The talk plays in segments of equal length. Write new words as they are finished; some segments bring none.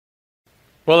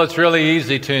Well, it's really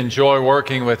easy to enjoy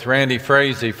working with Randy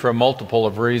Frazee for a multiple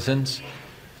of reasons.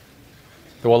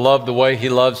 We'll love the way he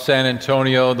loves San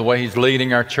Antonio, the way he's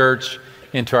leading our church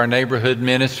into our neighborhood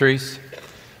ministries.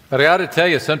 But I got to tell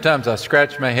you, sometimes I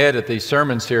scratch my head at these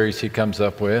sermon series he comes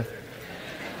up with.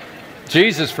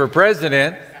 Jesus for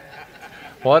President.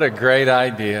 What a great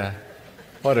idea.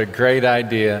 What a great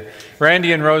idea.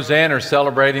 Randy and Roseanne are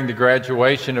celebrating the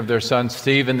graduation of their son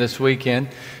Stephen this weekend.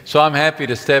 So I'm happy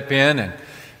to step in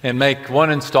and make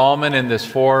one installment in this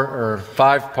 4 or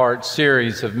 5-part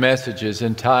series of messages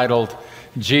entitled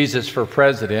Jesus for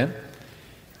President.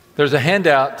 There's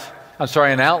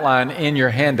an outline in your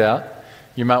handout.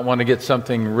 You might want to get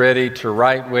something ready to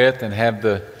write with and have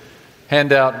the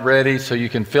handout ready so you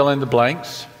can fill in the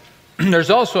blanks.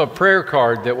 There's also a prayer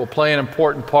card that will play an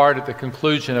important part at the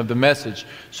conclusion of the message.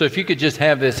 So if you could just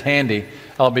have this handy,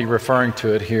 I'll be referring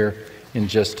to it here in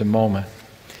just a moment.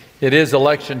 It is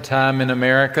election time in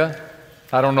America.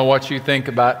 I don't know what you think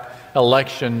about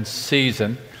election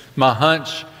season. My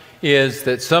hunch is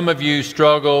that some of you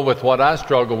struggle with what I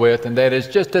struggle with, and that is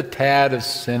just a tad of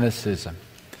cynicism.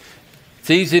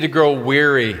 It's easy to grow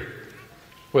weary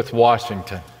with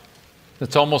Washington.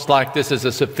 It's almost like this is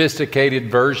a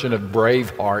sophisticated version of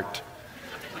Braveheart.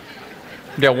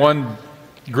 You got one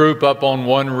group up on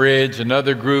one ridge,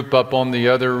 another group up on the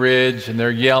other ridge, and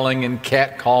they're yelling and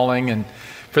catcalling, and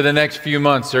for the next few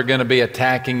months, they're going to be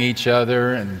attacking each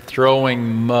other and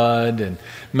throwing mud and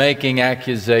making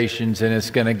accusations, and it's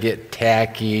going to get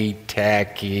tacky.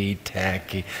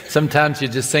 Sometimes you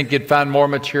just think you'd find more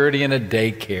maturity in a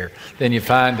daycare than you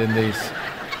find in these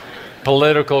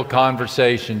political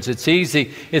conversations. It's easy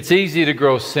to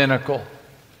grow cynical.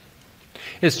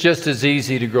 It's just as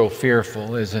easy to grow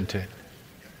fearful, isn't it?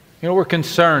 You know, we're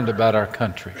concerned about our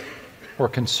country. We're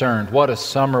concerned. What a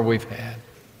summer we've had.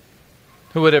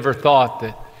 Who would ever thought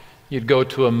that you'd go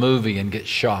to a movie and get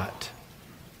shot?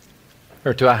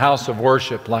 Or to a house of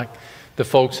worship like the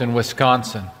folks in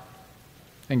Wisconsin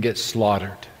and get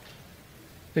slaughtered?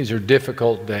 These are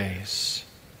difficult days.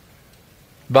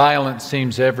 Violence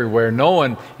seems everywhere. No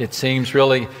one, it seems,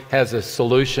 really has a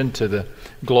solution to the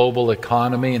global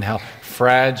economy and how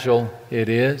fragile it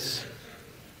is.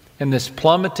 And this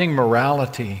plummeting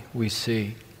morality we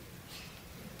see.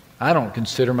 I don't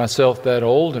consider myself that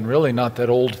old and really not that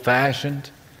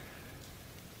old-fashioned.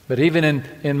 But even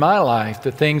in my life,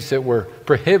 the things that were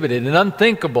prohibited and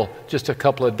unthinkable just a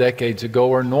couple of decades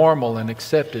ago are normal and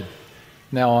accepted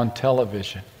now on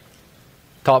television.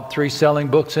 Top 3 selling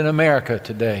books in America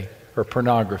today are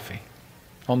pornography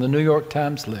on the New York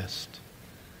Times list.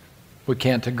 We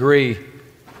can't agree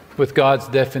with God's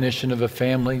definition of a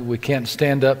family. We can't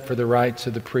stand up for the rights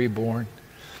of the preborn.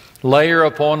 Layer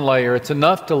upon layer. It's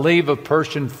enough to leave a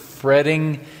person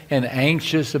fretting and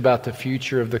anxious about the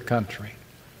future of the country.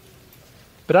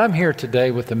 But I'm here today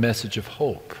with a message of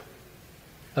hope.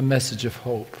 A message of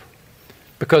hope.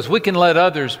 Because we can let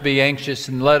others be anxious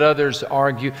and let others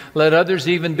argue, let others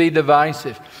even be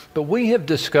divisive. But we have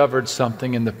discovered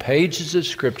something in the pages of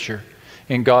Scripture,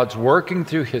 in God's working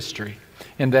through history,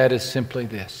 and that is simply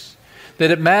this: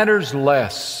 that it matters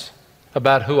less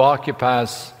about who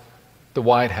occupies the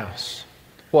White House.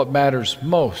 What matters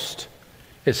most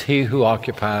is He who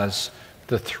occupies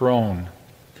the throne.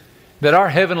 That our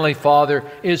Heavenly Father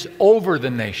is over the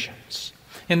nations,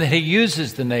 and that He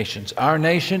uses the nations, our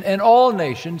nation and all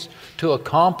nations, to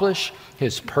accomplish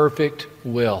His perfect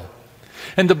will.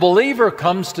 And the believer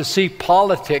comes to see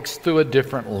politics through a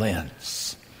different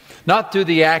lens. Not through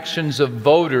the actions of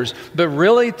voters, but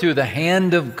really through the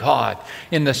hand of God,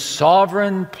 in the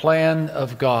sovereign plan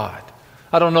of God.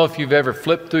 I don't know if you've ever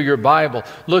flipped through your Bible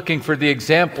looking for the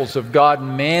examples of God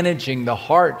managing the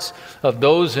hearts of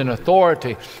those in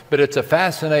authority, but it's a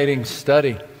fascinating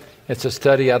study. It's a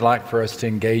study I'd like for us to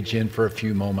engage in for a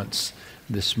few moments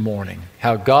this morning.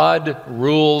 How God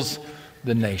rules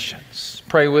the nations.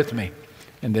 Pray with me,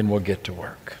 and then we'll get to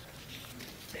work.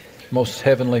 Most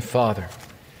Heavenly Father,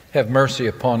 have mercy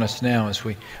upon us now as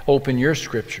we open your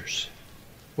Scriptures.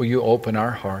 Will you open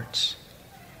our hearts?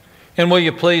 And will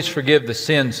you please forgive the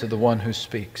sins of the one who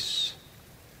speaks?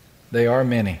 They are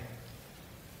many.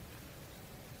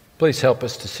 Please help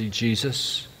us to see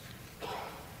Jesus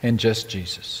and just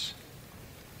Jesus.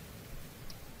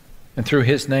 And through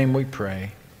His name we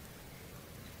pray.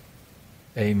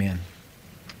 Amen.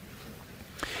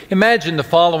 Imagine the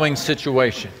following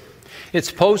situation.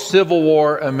 It's post-Civil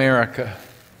War America.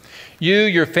 You,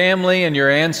 your family, and your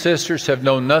ancestors have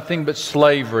known nothing but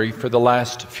slavery for the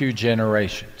last few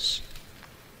generations.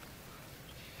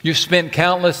 You've spent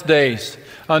countless days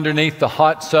underneath the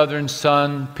hot southern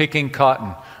sun picking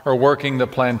cotton or working the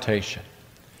plantation.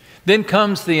 Then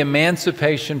comes the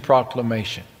Emancipation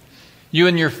Proclamation. You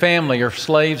and your family are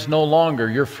slaves no longer.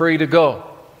 You're free to go.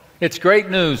 It's great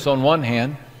news on one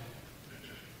hand,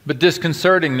 but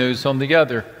disconcerting news on the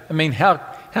other. I mean, how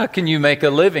can you make a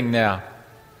living now?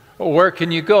 Or where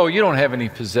can you go? You don't have any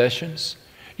possessions.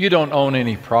 You don't own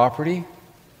any property.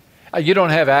 You don't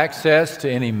have access to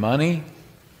any money.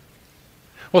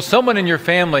 Well, someone in your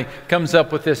family comes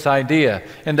up with this idea,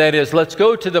 and that is, let's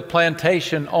go to the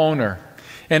plantation owner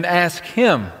and ask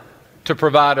him to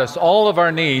provide us all of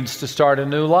our needs to start a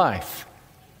new life.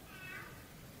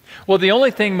 Well, the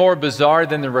only thing more bizarre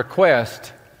than the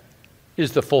request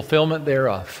is the fulfillment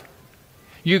thereof.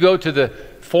 You go to the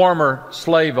former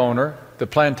slave owner, the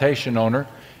plantation owner,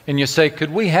 and you say,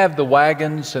 could we have the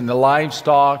wagons and the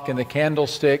livestock and the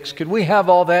candlesticks? Could we have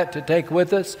all that to take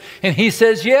with us? And he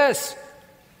says yes.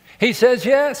 He says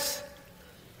yes.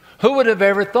 Who would have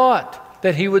ever thought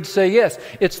that he would say yes?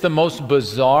 It's the most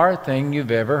bizarre thing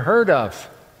you've ever heard of.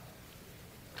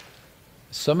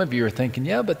 Some of you are thinking,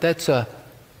 yeah, but that's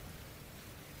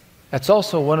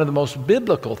also one of the most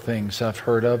biblical things I've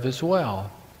heard of as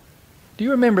well. Do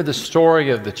you remember the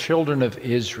story of the children of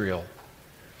Israel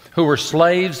who were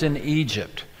slaves in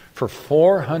Egypt for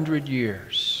 400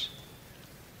 years?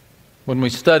 When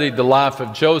we studied the life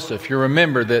of Joseph, you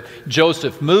remember that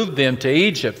Joseph moved them to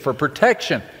Egypt for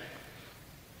protection.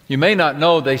 You may not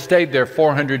know they stayed there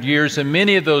 400 years, and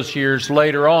many of those years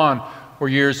later on were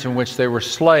years in which they were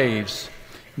slaves.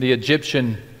 The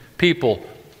Egyptian people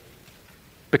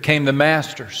became the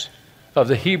masters of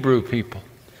the Hebrew people.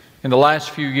 And the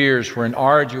last few years were an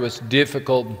arduous,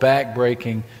 difficult,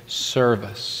 back-breaking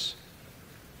service.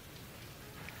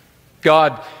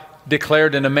 God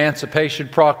declared an Emancipation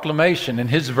Proclamation, and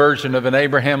his version of an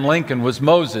Abraham Lincoln was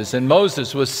Moses. And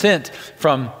Moses was sent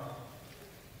from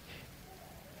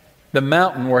the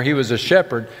mountain where he was a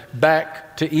shepherd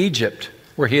back to Egypt,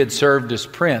 where he had served as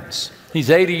prince. He's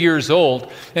 80 years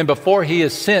old, and before he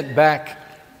is sent back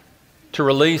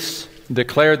to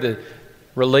declare the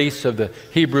release of the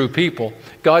Hebrew people,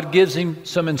 God gives him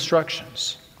some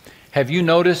instructions. Have you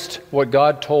noticed what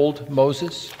God told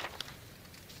Moses?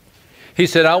 He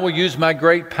said, I will use my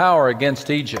great power against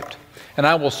Egypt, and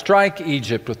I will strike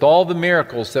Egypt with all the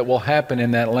miracles that will happen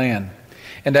in that land.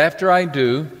 And after I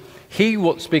do, he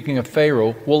will, speaking of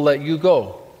Pharaoh, will let you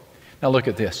go. Now look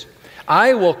at this.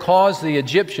 I will cause the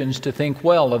Egyptians to think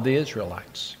well of the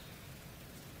Israelites.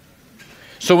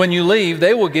 So when you leave,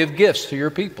 they will give gifts to your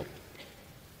people.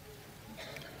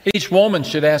 Each woman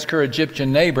should ask her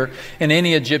Egyptian neighbor and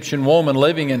any Egyptian woman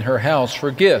living in her house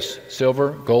for gifts,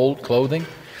 silver, gold, clothing.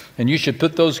 And you should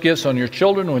put those gifts on your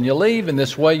children when you leave. In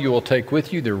this way, you will take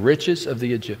with you the riches of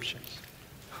the Egyptians.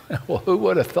 Well, who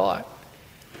would have thought?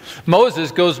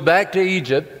 Moses goes back to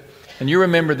Egypt, and you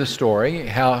remember the story,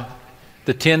 how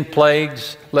the 10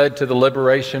 plagues led to the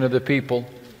liberation of the people.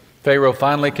 Pharaoh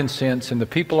finally consents, and the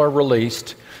people are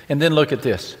released. And then look at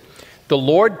this. The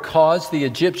Lord caused the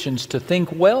Egyptians to think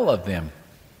well of them.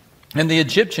 And the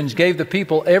Egyptians gave the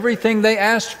people everything they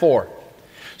asked for.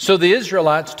 So the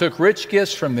Israelites took rich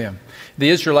gifts from them. The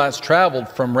Israelites traveled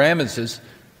from Ramesses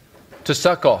to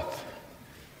Succoth.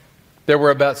 There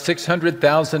were about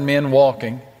 600,000 men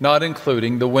walking, not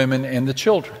including the women and the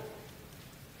children.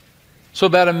 So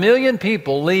about 1 million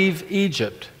people leave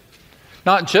Egypt,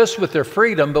 not just with their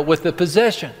freedom, but with the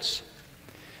possessions.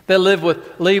 They leave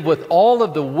with all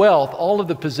of the wealth, all of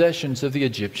the possessions of the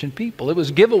Egyptian people. It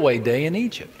was giveaway day in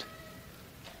Egypt.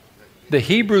 The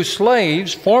Hebrew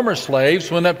slaves, former slaves,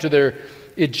 went up to their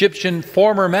Egyptian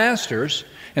former masters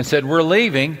and said, we're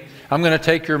leaving. I'm going to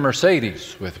take your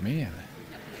Mercedes with me. And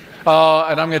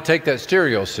I'm going to take that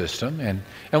stereo system. And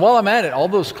while I'm at it, all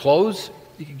those clothes,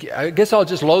 I guess I'll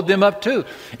just load them up too.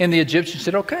 And the Egyptians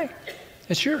said, okay,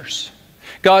 it's yours.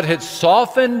 God had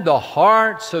softened the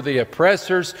hearts of the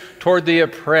oppressors toward the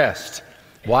oppressed.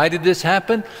 Why did this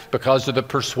happen? Because of the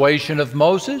persuasion of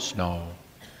Moses? No.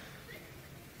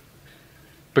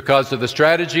 Because of the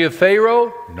strategy of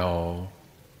Pharaoh? No.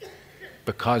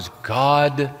 Because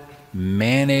God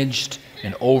managed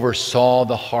and oversaw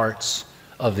the hearts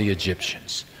of the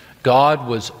Egyptians. God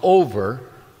was over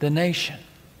the nation.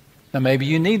 Now maybe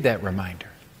you need that reminder.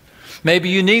 Maybe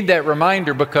you need that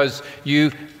reminder because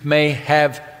you may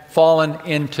have fallen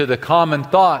into the common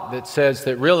thought that says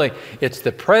that really it's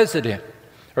the president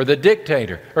or the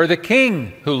dictator or the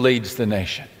king who leads the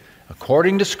nation.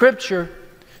 According to Scripture,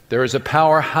 there is a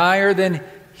power higher than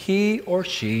he or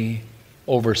she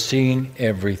overseeing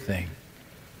everything.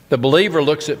 The believer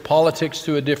looks at politics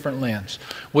through a different lens.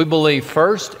 We believe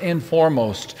first and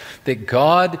foremost that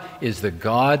God is the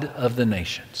God of the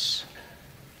nations.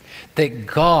 That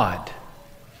God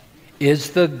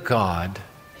is the God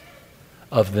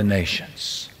of the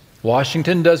nations.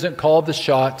 Washington doesn't call the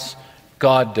shots,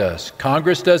 God does.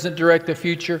 Congress doesn't direct the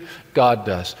future, God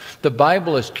does. The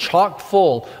Bible is chock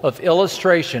full of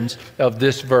illustrations of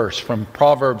this verse from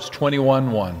Proverbs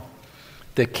 21:1.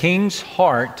 The king's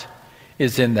heart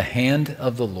is in the hand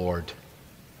of the Lord.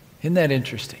 Isn't that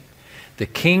interesting? The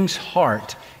king's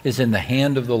heart is in the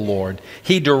hand of the Lord.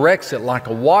 He directs it like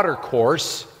a water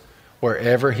course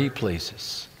wherever he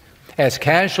pleases. As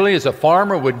casually as a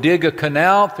farmer would dig a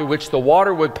canal through which the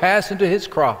water would pass into his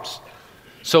crops,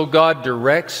 so God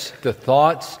directs the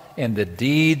thoughts and the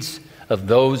deeds of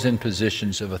those in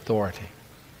positions of authority.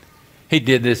 He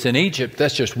did this in Egypt.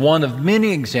 That's just one of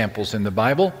many examples in the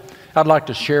Bible. I'd like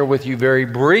to share with you very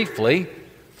briefly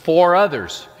 4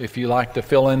 others. If you like to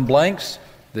fill in blanks,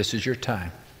 this is your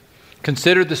time.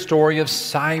 Consider the story of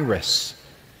Cyrus.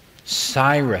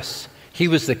 Cyrus, he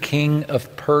was the king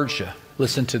of Persia.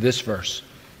 Listen to this verse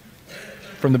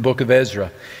from the book of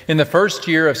Ezra. In the first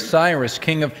year of Cyrus,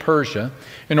 king of Persia,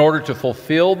 in order to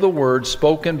fulfill the words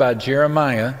spoken by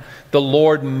Jeremiah, the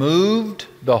Lord moved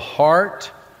the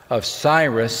heart of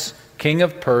Cyrus, king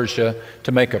of Persia,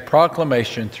 to make a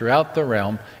proclamation throughout the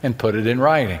realm and put it in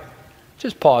writing.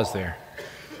 Just pause there.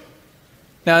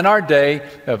 Now, in our day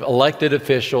of elected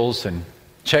officials and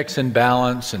checks and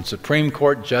balance and Supreme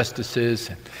Court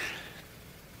justices,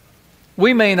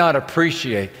 we may not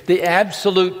appreciate the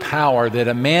absolute power that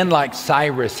a man like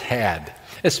Cyrus had,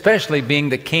 especially being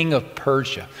the king of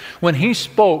Persia. When he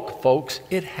spoke, folks,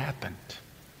 it happened.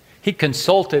 He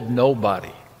consulted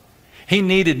nobody. He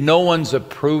needed no one's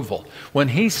approval. When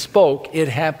he spoke, it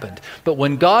happened. But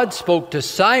when God spoke to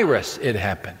Cyrus, it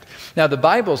happened. Now, the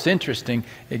Bible's interesting.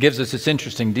 It gives us this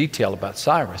interesting detail about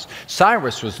Cyrus.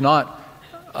 Cyrus was not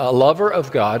a lover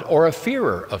of God or a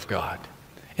fearer of God.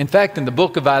 In fact, in the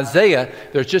book of Isaiah,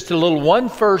 there's just a little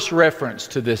one-verse reference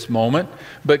to this moment.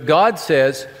 But God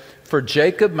says, "For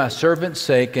Jacob my servant's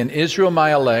sake and Israel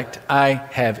my elect, I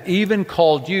have even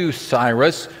called you,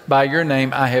 Cyrus, by your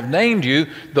name. I have named you,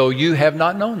 though you have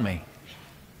not known me."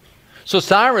 So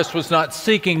Cyrus was not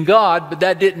seeking God, but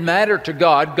that didn't matter to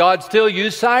God. God still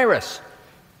used Cyrus.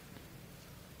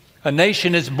 A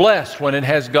nation is blessed when it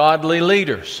has godly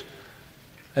leaders.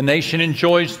 A nation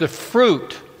enjoys the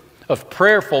fruit of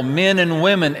prayerful men and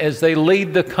women as they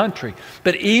lead the country.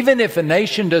 But even if a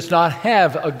nation does not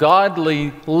have a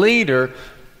godly leader,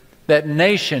 that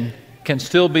nation can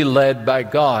still be led by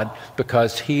God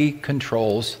because He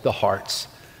controls the hearts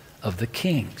of the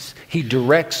kings. He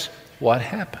directs what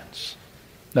happens.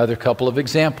 Another couple of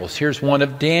examples. Here's one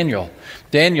of Daniel.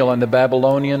 Daniel and the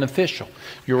Babylonian official.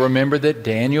 You'll remember that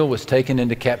Daniel was taken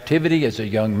into captivity as a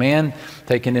young man,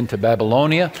 taken into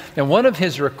Babylonia. And one of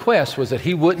his requests was that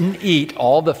he wouldn't eat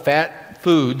all the fattening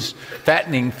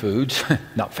foods,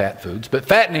 not fat foods, but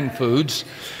fattening foods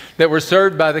that were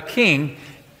served by the king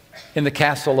in the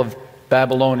castle of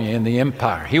Babylonia in the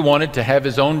empire. He wanted to have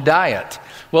his own diet.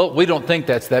 Well, we don't think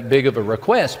that's that big of a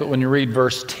request, but when you read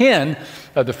verse 10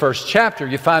 of the first chapter,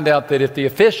 you find out that if the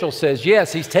official says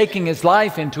yes, he's taking his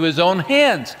life into his own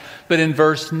hands. But in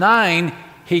verse 9,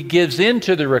 he gives in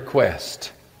to the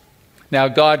request. Now,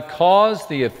 God caused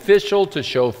the official to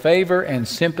show favor and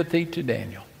sympathy to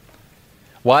Daniel.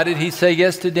 Why did he say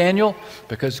yes to Daniel?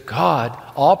 Because God,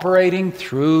 operating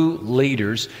through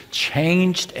leaders,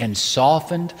 changed and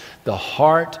softened the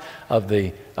heart of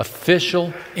the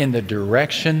official in the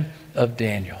direction of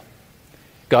Daniel.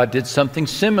 God did something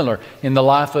similar in the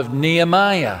life of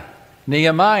Nehemiah.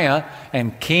 Nehemiah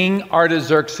and King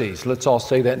Artaxerxes. Let's all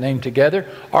say that name together.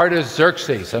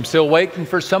 Artaxerxes. I'm still waiting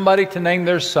for somebody to name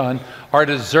their son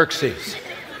Artaxerxes.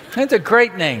 That's a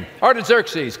great name.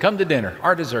 Artaxerxes, come to dinner.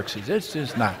 Artaxerxes. It's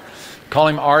just not. Call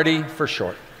him Artie for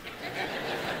short.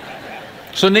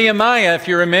 So Nehemiah, if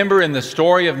you remember in the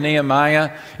story of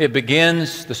Nehemiah, it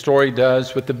begins, the story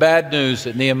does, with the bad news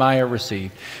that Nehemiah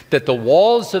received, that the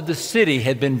walls of the city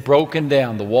had been broken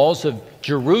down. The walls of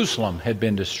Jerusalem had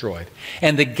been destroyed,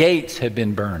 and the gates had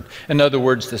been burned. In other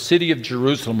words, the city of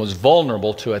Jerusalem was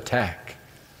vulnerable to attack.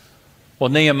 Well,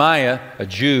 Nehemiah, a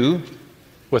Jew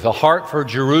with a heart for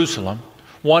Jerusalem,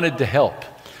 wanted to help,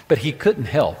 but he couldn't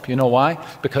help. You know why?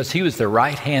 Because he was the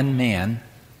right-hand man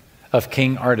of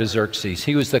King Artaxerxes.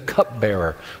 He was the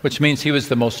cupbearer, which means he was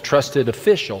the most trusted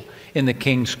official in the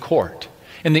king's court.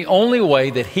 And the only way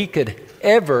that he could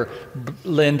ever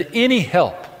lend any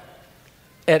help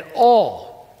at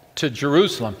all to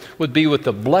Jerusalem would be with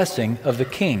the blessing of the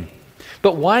king.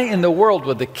 But why in the world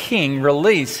would the king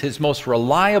release his most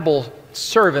reliable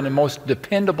servant and most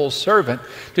dependable servant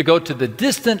to go to the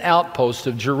distant outpost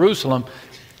of Jerusalem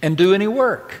and do any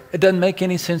work? It doesn't make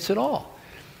any sense at all.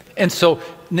 And so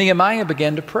Nehemiah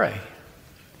began to pray.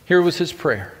 Here was his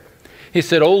prayer. He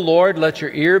said, "O Lord, let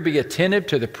your ear be attentive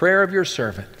to the prayer of your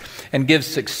servant, and give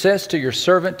success to your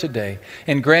servant today,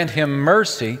 and grant him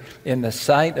mercy in the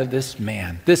sight of this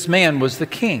man." This man was the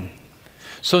king.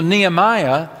 So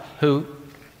Nehemiah, who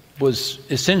was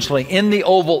essentially in the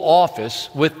Oval Office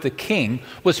with the king,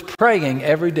 was praying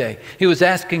every day. He was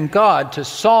asking God to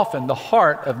soften the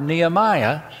heart of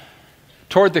Nehemiah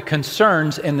toward the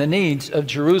concerns and the needs of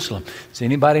Jerusalem. Does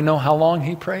anybody know how long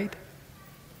he prayed?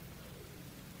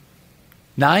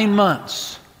 9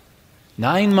 months.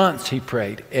 9 months he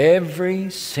prayed every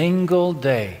single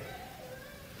day.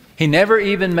 He never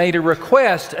even made a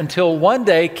request until one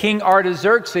day King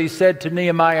Artaxerxes said to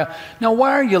Nehemiah, "Now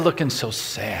why are you looking so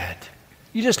sad?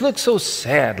 You just look so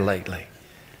sad lately."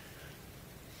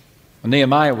 Well,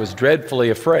 Nehemiah was dreadfully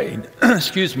afraid,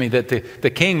 that the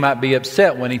king might be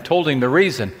upset when he told him the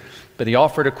reason. But he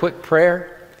offered a quick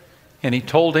prayer, and he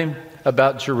told him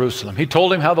about Jerusalem. He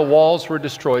told him how the walls were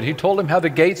destroyed. He told him how the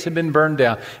gates had been burned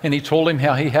down. And he told him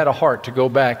how he had a heart to go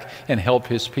back and help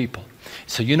his people.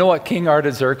 So you know what King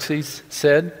Artaxerxes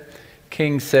said?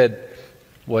 King said,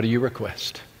 "What do you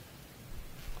request?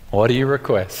 What do you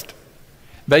request?"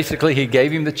 Basically, he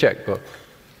gave him the checkbook.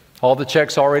 All the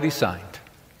checks already signed.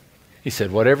 He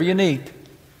said, "Whatever you need."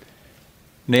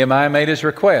 Nehemiah made his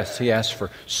request. He asked for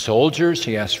soldiers,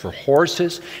 he asked for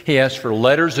horses, he asked for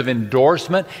letters of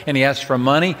endorsement, and he asked for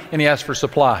money, and he asked for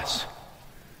supplies.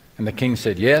 And the king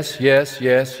said, "Yes, yes,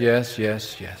 yes, yes,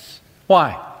 yes, yes."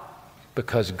 Why?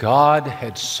 Because God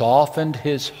had softened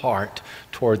his heart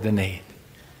toward the need.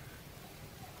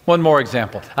 One more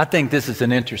example. I think this is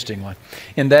an interesting one,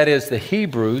 and that is the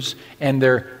Hebrews and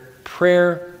their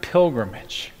prayer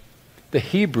pilgrimage. The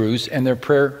Hebrews and their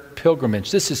prayer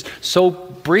pilgrimage. This is so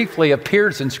briefly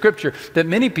appears in Scripture that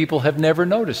many people have never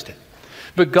noticed it.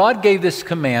 But God gave this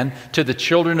command to the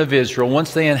children of Israel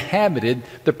once they inhabited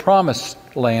the promised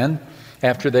land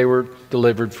after they were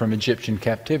delivered from Egyptian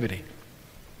captivity.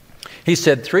 He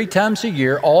said, 3 times a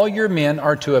year, all your men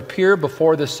are to appear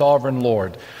before the sovereign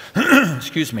Lord,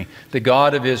 the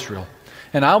God of Israel.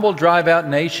 And I will drive out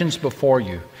nations before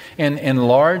you and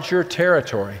enlarge your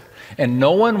territory. And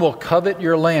no one will covet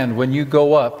your land when you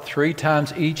go up 3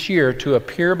 times each year to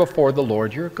appear before the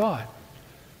Lord your God.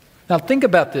 Now think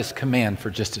about this command for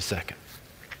just a second.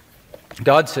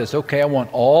 God says, okay, I want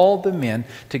all the men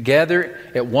to gather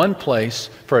at one place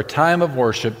for a time of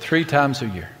worship 3 times a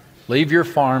year. Leave your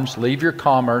farms, leave your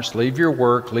commerce, leave your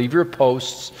work, leave your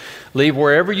posts, leave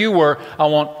wherever you were. I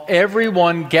want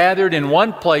everyone gathered in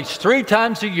one place 3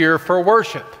 times a year for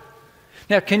worship.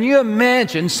 Now, can you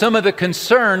imagine some of the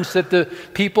concerns that the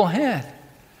people had?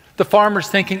 The farmers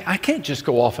thinking, I can't just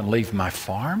go off and leave my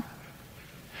farm.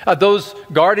 Those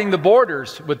guarding the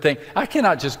borders would think, I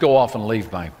cannot just go off and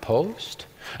leave my post.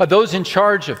 Those in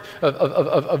charge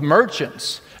of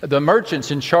merchants, the merchants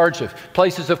in charge of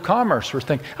places of commerce were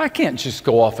thinking, I can't just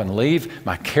go off and leave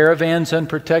my caravans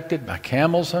unprotected, my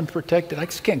camels unprotected. I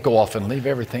just can't go off and leave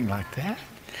everything like that.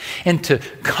 And to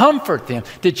comfort them,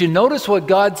 did you notice what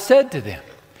God said to them?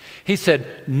 He said,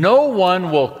 no one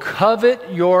will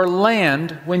covet your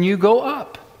land when you go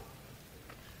up.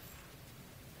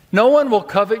 No one will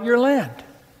covet your land.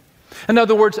 In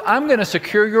other words, I'm going to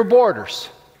secure your borders.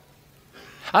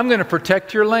 I'm going to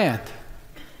protect your land.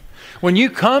 When you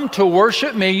come to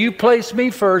worship me, you place me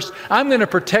first. I'm going to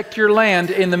protect your land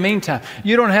in the meantime.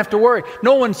 You don't have to worry.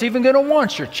 No one's even going to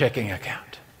want your checking account.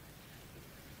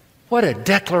 What a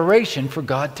declaration for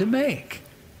God to make.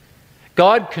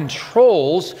 God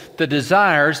controls the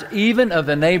desires even of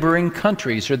the neighboring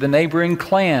countries or the neighboring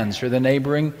clans or the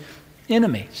neighboring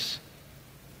enemies.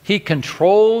 He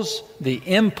controls the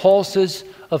impulses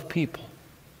of people.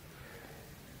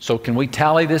 So can we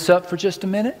tally this up for just a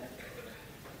minute?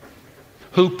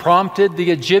 Who prompted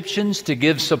the Egyptians to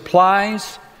give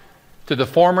supplies to the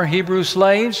former Hebrew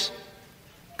slaves?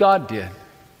 God did.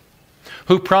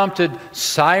 Who prompted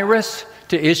Cyrus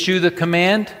to issue the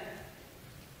command?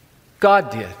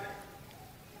 God did.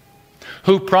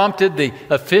 Who prompted the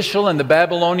official in the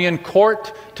Babylonian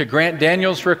court to grant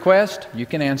Daniel's request? You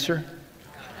can answer.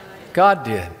 God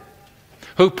did.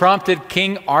 Who prompted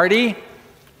King Arti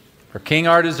or King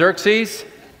Artaxerxes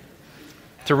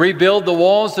to rebuild the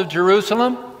walls of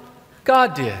Jerusalem?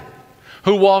 God did.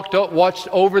 Who watched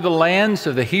over the lands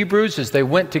of the Hebrews as they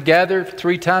went to gather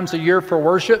 3 times a year for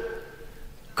worship?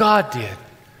 God did.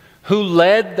 Who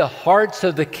led the hearts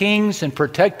of the kings and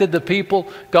protected the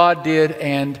people? God did,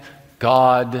 and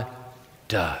God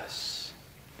does.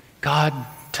 God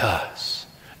does.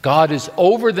 God is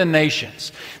over the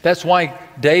nations. That's why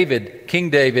King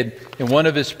David, in one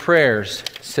of his prayers,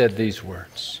 said these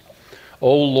words.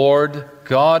 O Lord,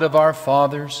 God of our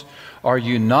fathers, are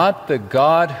you not the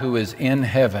God who is in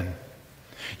heaven?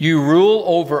 You rule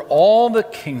over all the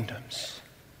kingdoms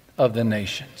of the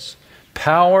nations.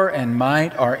 Power and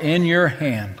might are in your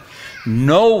hand.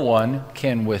 No one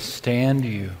can withstand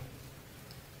you.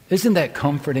 Isn't that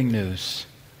comforting news?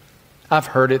 I've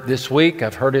heard it this week.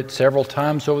 I've heard it several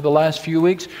times over the last few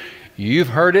weeks. You've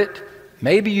heard it.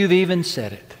 Maybe you've even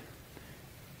said it.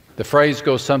 The phrase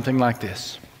goes something like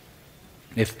this.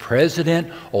 If President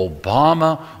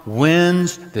Obama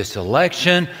wins this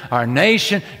election, our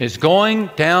nation is going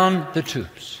down the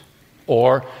tubes.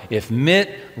 Or if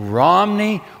Mitt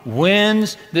Romney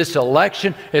wins this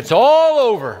election, it's all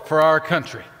over for our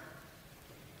country.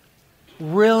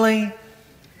 Really?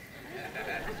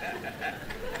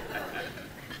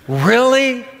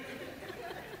 Really?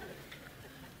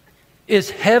 Is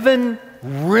heaven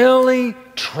really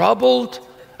troubled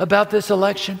about this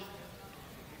election?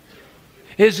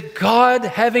 Is God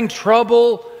having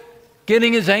trouble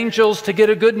getting His angels to get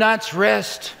a good night's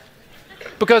rest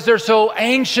because they're so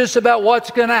anxious about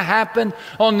what's going to happen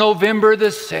on November the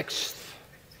 6th?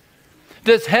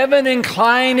 Does heaven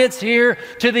incline its ear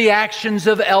to the actions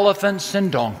of elephants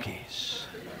and donkeys?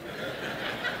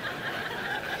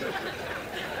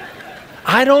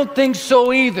 I don't think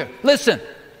so either. Listen,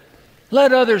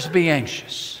 let others be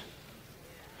anxious.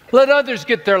 Let others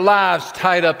get their lives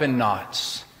tied up in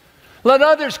knots. Let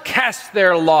others cast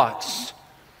their lots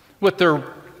with the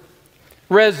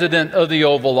resident of the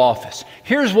Oval Office.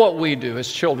 Here's what we do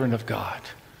as children of God.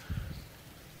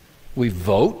 We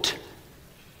vote,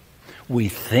 we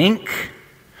think,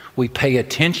 we pay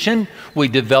attention, we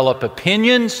develop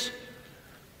opinions,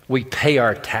 we pay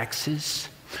our taxes,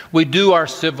 we do our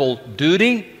civil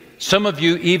duty. Some of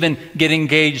you even get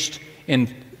engaged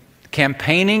in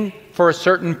campaigning for a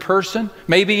certain person,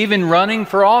 maybe even running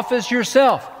for office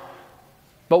yourself.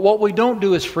 But what we don't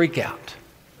do is freak out.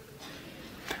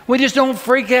 We just don't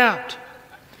freak out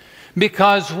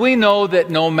because we know that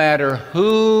no matter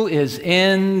who is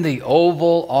in the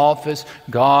Oval Office,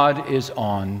 God is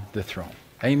on the throne.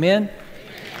 Amen?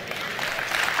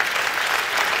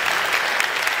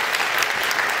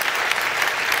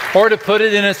 Or to put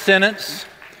it in a sentence,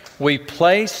 we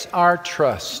place our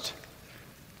trust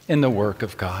in the work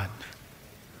of God.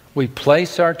 We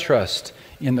place our trust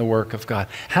in the work of God.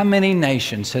 How many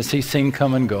nations has He seen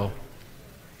come and go?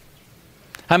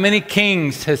 How many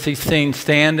kings has He seen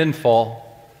stand and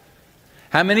fall?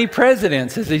 How many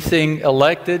presidents has He seen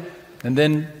elected and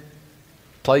then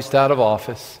placed out of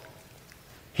office?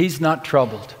 He's not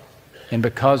troubled. And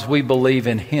because we believe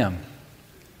in Him,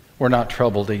 we're not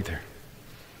troubled either.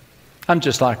 I'm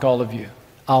just like all of you.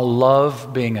 I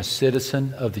love being a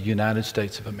citizen of the United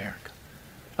States of America.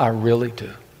 I really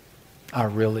do. I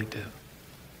really do.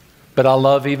 But I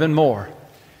love even more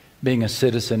being a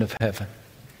citizen of heaven.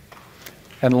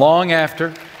 And long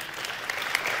after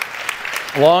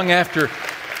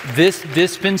this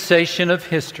dispensation of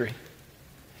history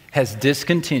has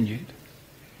discontinued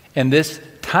and this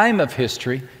time of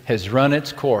history has run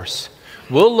its course,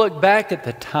 we'll look back at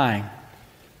the time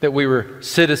that we were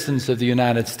citizens of the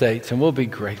United States and we'll be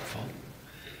grateful.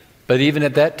 But even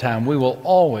at that time, we will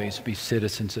always be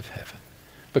citizens of heaven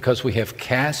because we have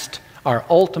cast our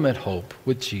ultimate hope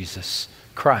with Jesus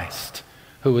Christ,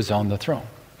 who is on the throne.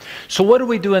 So what do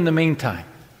we do in the meantime?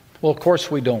 Well, of course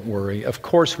we don't worry. Of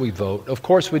course we vote. Of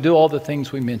course we do all the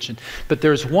things we mentioned. But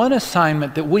there's one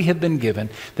assignment that we have been given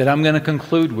that I'm going to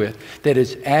conclude with that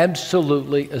is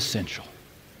absolutely essential.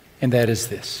 And that is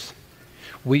this.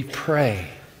 We pray.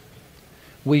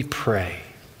 We pray.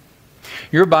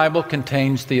 Your Bible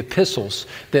contains the epistles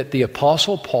that the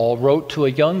Apostle Paul wrote to a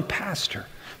young pastor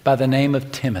by the name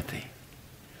of Timothy.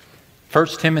 1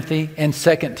 Timothy and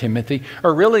 2 Timothy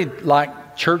are really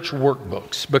like church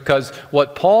workbooks because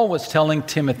what Paul was telling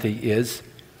Timothy is,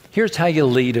 here's how you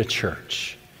lead a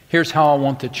church. Here's how I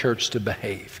want the church to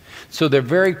behave. So they're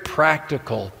very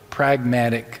practical,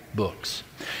 pragmatic books.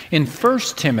 In 1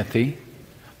 Timothy,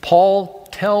 Paul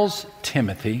tells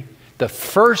Timothy the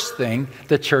first thing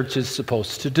the church is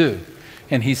supposed to do.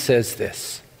 And he says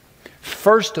this,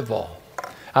 first of all,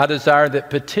 I desire that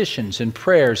petitions and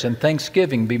prayers and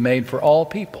thanksgiving be made for all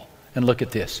people. And look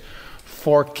at this,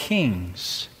 for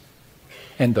kings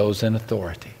and those in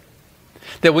authority,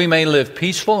 that we may live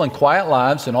peaceful and quiet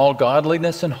lives in all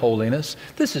godliness and holiness.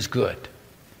 This is good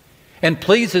and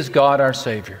pleases God our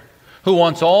Savior, who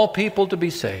wants all people to be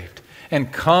saved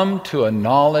and come to a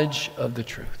knowledge of the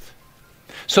truth.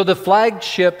 So the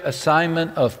flagship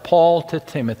assignment of Paul to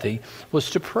Timothy was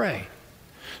to pray.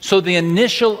 So the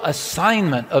initial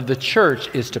assignment of the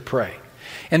church is to pray.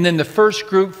 And then the first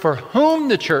group for whom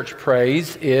the church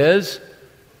prays is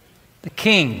the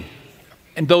king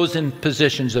and those in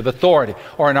positions of authority.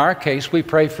 Or in our case, we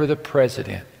pray for the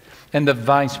president and the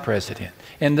vice president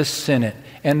and the Senate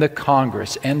and the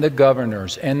Congress and the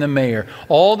governors and the mayor,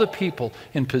 all the people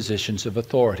in positions of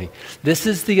authority. This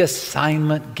is the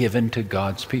assignment given to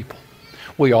God's people.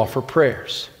 We offer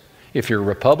prayers. If you're a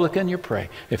Republican, you pray.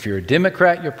 If you're a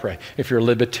Democrat, you pray. If you're a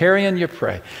Libertarian, you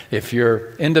pray. If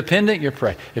you're independent, you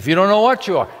pray. If you don't know what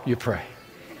you are, you pray.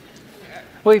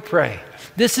 We pray.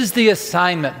 This is the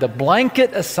assignment, the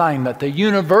blanket assignment, the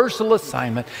universal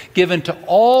assignment given to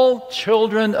all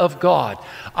children of God.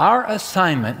 Our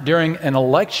assignment during an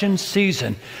election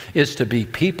season is to be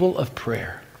people of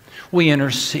prayer. We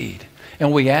intercede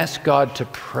and we ask God to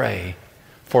pray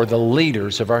for the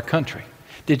leaders of our country.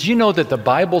 Did you know that the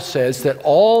Bible says that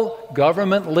all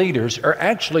government leaders are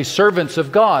actually servants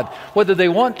of God, whether they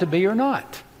want to be or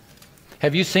not?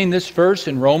 Have you seen this verse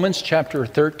in Romans chapter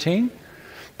 13?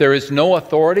 There is no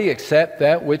authority except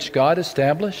that which God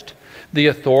established. The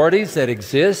authorities that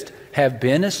exist have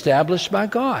been established by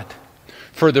God.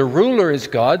 For the ruler is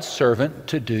God's servant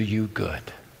to do you good.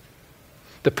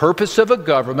 The purpose of a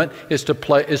government is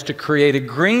to create a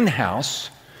greenhouse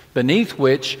beneath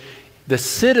which the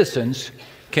citizens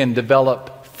can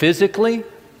develop physically,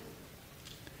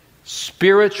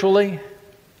 spiritually,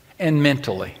 and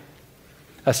mentally.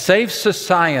 A safe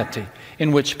society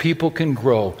in which people can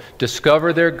grow,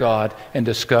 discover their God, and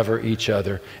discover each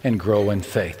other and grow in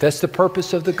faith. That's the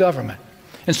purpose of the government.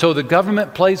 And so the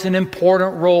government plays an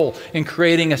important role in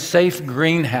creating a safe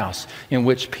greenhouse in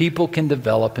which people can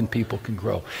develop and people can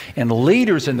grow. And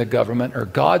leaders in the government are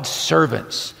God's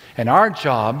servants. And our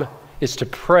job is to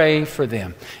pray for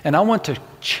them. And I want to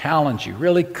challenge you,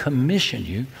 really commission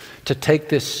you to take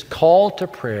this call to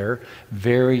prayer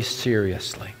very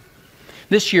seriously.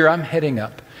 This year I'm heading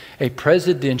up a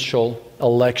presidential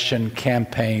election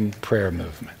campaign prayer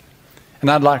movement. And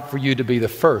I'd like for you to be the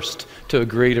first to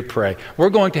agree to pray.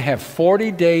 We're going to have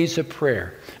 40 days of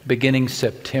prayer beginning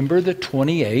September the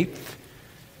 28th,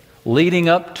 leading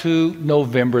up to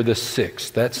November the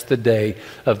 6th. That's the day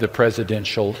of the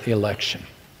presidential election.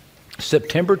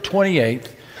 September 28th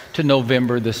to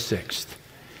November the 6th.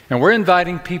 And we're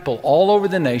inviting people all over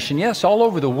the nation, yes, all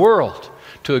over the world,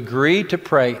 to agree to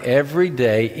pray every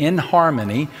day in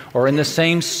harmony or in the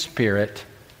same spirit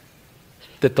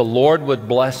that the Lord would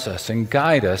bless us and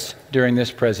guide us during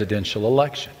this presidential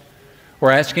election.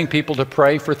 We're asking people to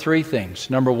pray for three things.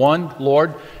 Number one,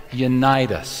 Lord,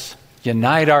 unite us.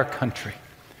 Unite our country.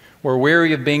 We're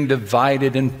weary of being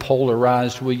divided and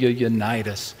polarized. Will you unite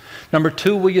us? Number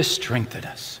two, will you strengthen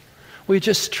us? Will you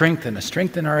just strengthen us?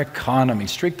 Strengthen our economy,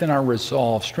 strengthen our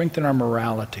resolve, strengthen our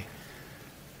morality.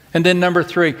 And then number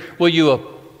three, will you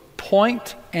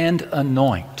appoint and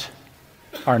anoint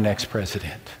our next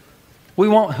president? We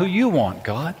want who you want,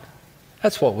 God.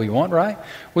 That's what we want, right?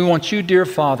 We want you, dear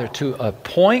Father, to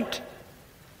appoint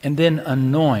and then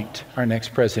anoint our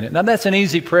next president. Now, that's an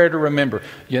easy prayer to remember.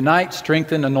 Unite,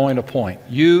 strengthen, anoint, appoint.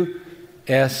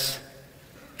 U-S-A.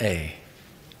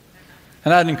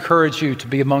 And I'd encourage you to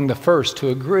be among the first to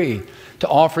agree to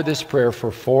offer this prayer for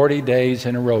 40 days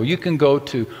in a row. You can go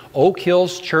to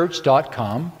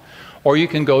oakhillschurch.com or you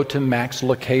can go to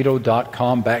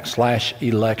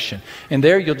maxlucado.com/election. And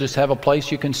there you'll just have a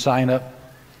place you can sign up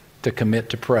to commit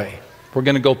to pray. We're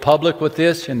going to go public with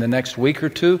this in the next week or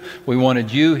two. We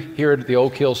wanted you here at the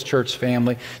Oak Hills Church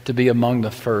family to be among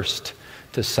the first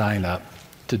to sign up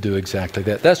to do exactly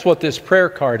that. That's what this prayer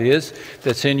card is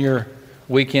that's in your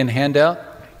weekend handout.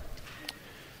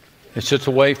 It's just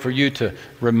a way for you to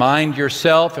remind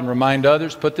yourself and remind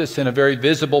others. Put this in a very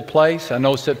visible place. I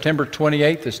know September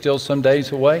 28th is still some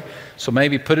days away, so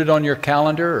maybe put it on your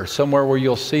calendar or somewhere where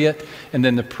you'll see it, and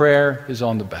then the prayer is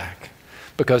on the back.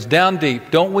 Because down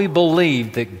deep, don't we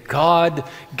believe that God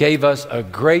gave us a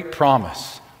great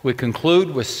promise? We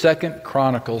conclude with 2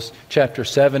 Chronicles chapter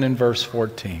 7 and verse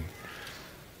 14.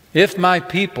 If my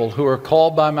people who are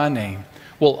called by my name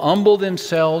will humble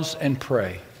themselves and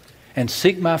pray and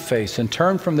seek my face and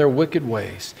turn from their wicked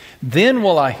ways, then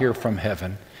will I hear from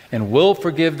heaven and will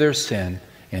forgive their sin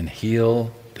and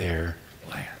heal their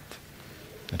land.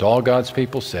 And all God's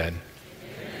people said,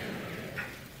 amen.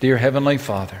 Dear Heavenly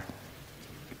Father,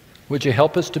 would you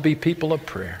help us to be people of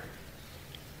prayer,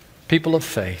 people of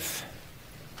faith?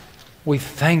 We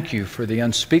thank you for the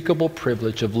unspeakable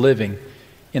privilege of living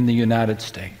in the United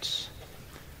States.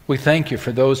 We thank you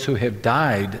for those who have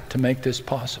died to make this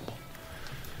possible.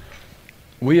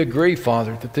 We agree,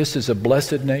 Father, that this is a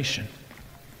blessed nation,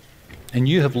 and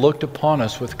you have looked upon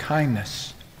us with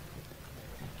kindness.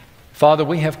 Father,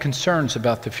 we have concerns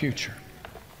about the future.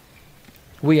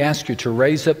 We ask you to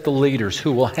raise up the leaders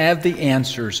who will have the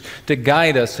answers to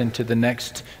guide us into the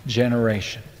next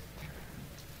generation.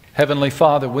 Heavenly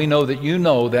Father, we know that you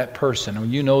know that person, or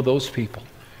you know those people.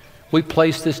 We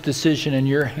place this decision in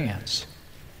your hands.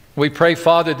 We pray,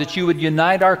 Father, that you would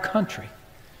unite our country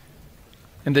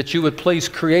and that you would please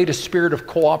create a spirit of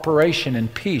cooperation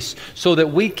and peace so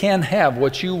that we can have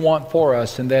what you want for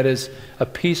us, and that is a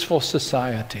peaceful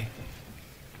society.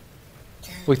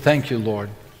 We thank you, Lord,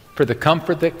 for the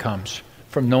comfort that comes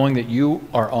from knowing that you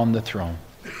are on the throne.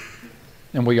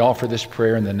 And we offer this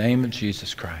prayer in the name of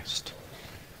Jesus Christ.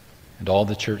 And all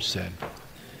the church said.